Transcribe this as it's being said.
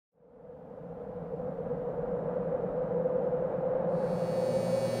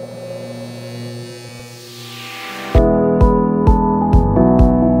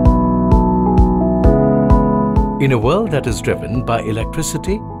In a world that is driven by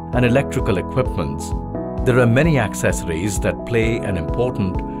electricity and electrical equipments, there are many accessories that play an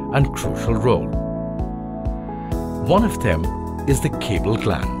important and crucial role. One of them is the cable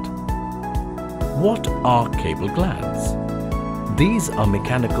gland. What are cable glands? These are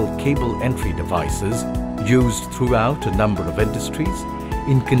mechanical cable entry devices used throughout a number of industries.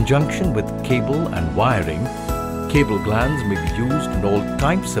 In conjunction with cable and wiring, cable glands may be used in all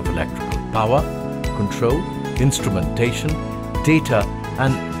types of electrical power, control, instrumentation, data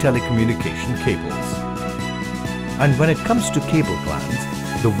and telecommunication cables. And when it comes to cable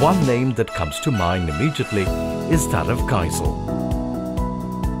glands, the one name that comes to mind immediately is that of Geissel.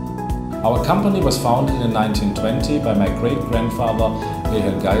 Our company was founded in 1920 by my great-grandfather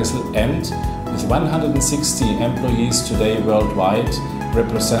Wilhelm Geissel and, with 160 employees today worldwide,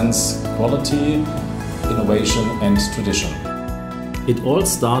 represents quality, innovation and tradition. It all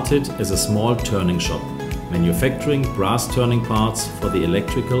started as a small turning shop, manufacturing brass turning parts for the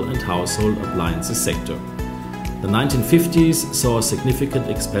electrical and household appliances sector. The 1950s saw a significant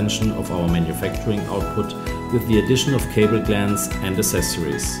expansion of our manufacturing output with the addition of cable glands and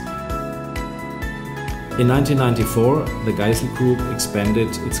accessories. In 1994, the Geissel Group expanded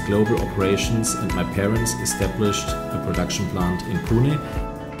its global operations and my parents established a production plant in Pune.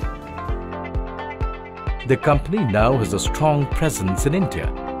 The company now has a strong presence in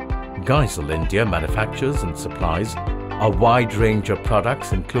India. Geissel India manufactures and supplies a wide range of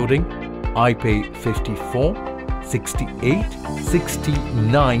products including IP54, 68,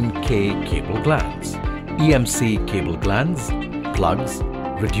 69K cable glands, EMC cable glands, plugs,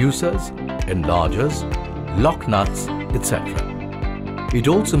 reducers, enlargers, lock nuts, etc. It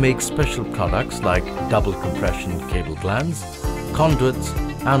also makes special products like double compression cable glands, conduits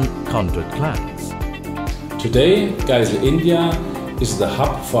and conduit glands. Today, Geissel India is the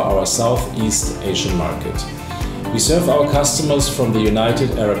hub for our Southeast Asian market. We serve our customers from the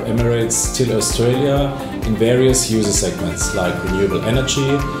United Arab Emirates till Australia in various user segments like renewable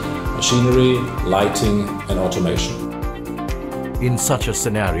energy, machinery, lighting and automation. In such a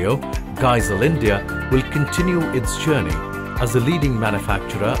scenario, Geissel India will continue its journey as a leading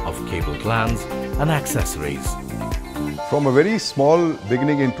manufacturer of cable glands and accessories. From a very small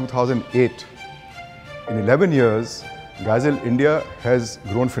beginning in 2008, in 11 years, Geissel India has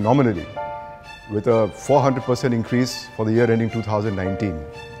grown phenomenally with a 400% increase for the year ending 2019.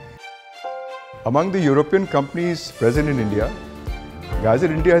 Among the European companies present in India,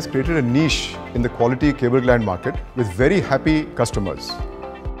 Geissel India has created a niche in the quality cable gland market with very happy customers.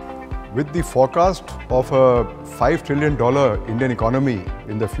 With the forecast of a $5 trillion Indian economy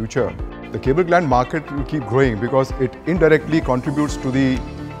in the future, the cable gland market will keep growing because it indirectly contributes to the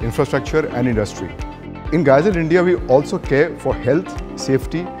infrastructure and industry. In Geissel India, we also care for health,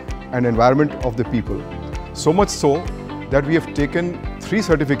 safety and environment of the people. So much so that we have taken 3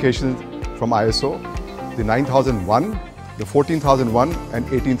 certifications from ISO, the 9001, the 14001 and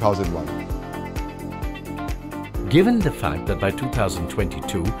 18001. Given the fact that by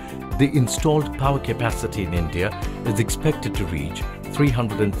 2022, the installed power capacity in India is expected to reach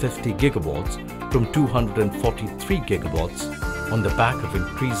 350 gigawatts from 243 gigawatts on the back of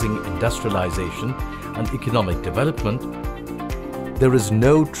increasing industrialization and economic development, there is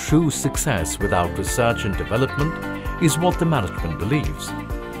no true success without research and development, is what the management believes.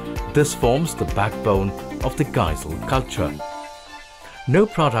 This forms the backbone of the Geissel culture. No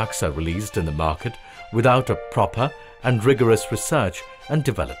products are released in the market without a proper and rigorous research and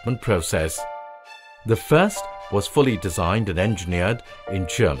development process. The first was fully designed and engineered in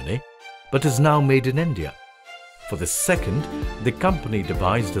Germany, but is now made in India. For the second, the company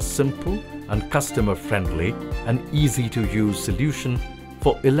devised a simple and customer-friendly and easy-to-use solution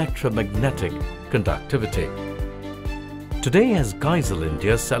for electromagnetic conductivity. Today, as Geissel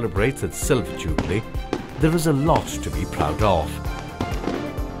India celebrates its Silver Jubilee, there is a lot to be proud of.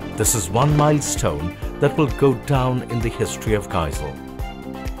 This is one milestone that will go down in the history of Geissel.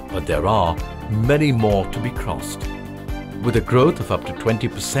 But there are many more to be crossed. With a growth of up to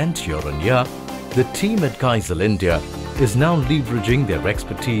 20% year-on-year, the team at Geissel India is now leveraging their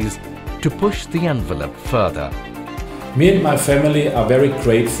expertise to push the envelope further. Me and my family are very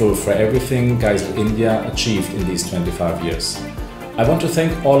grateful for everything Geissel India achieved in these 25 years. I want to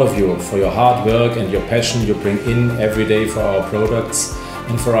thank all of you for your hard work and your passion you bring in every day for our products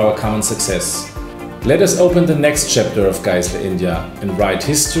and for our common success. Let us open the next chapter of Geissel India and write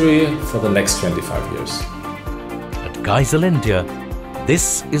history for the next 25 years. At Geissel India,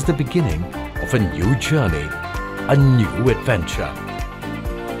 this is the beginning of a new journey, a new adventure.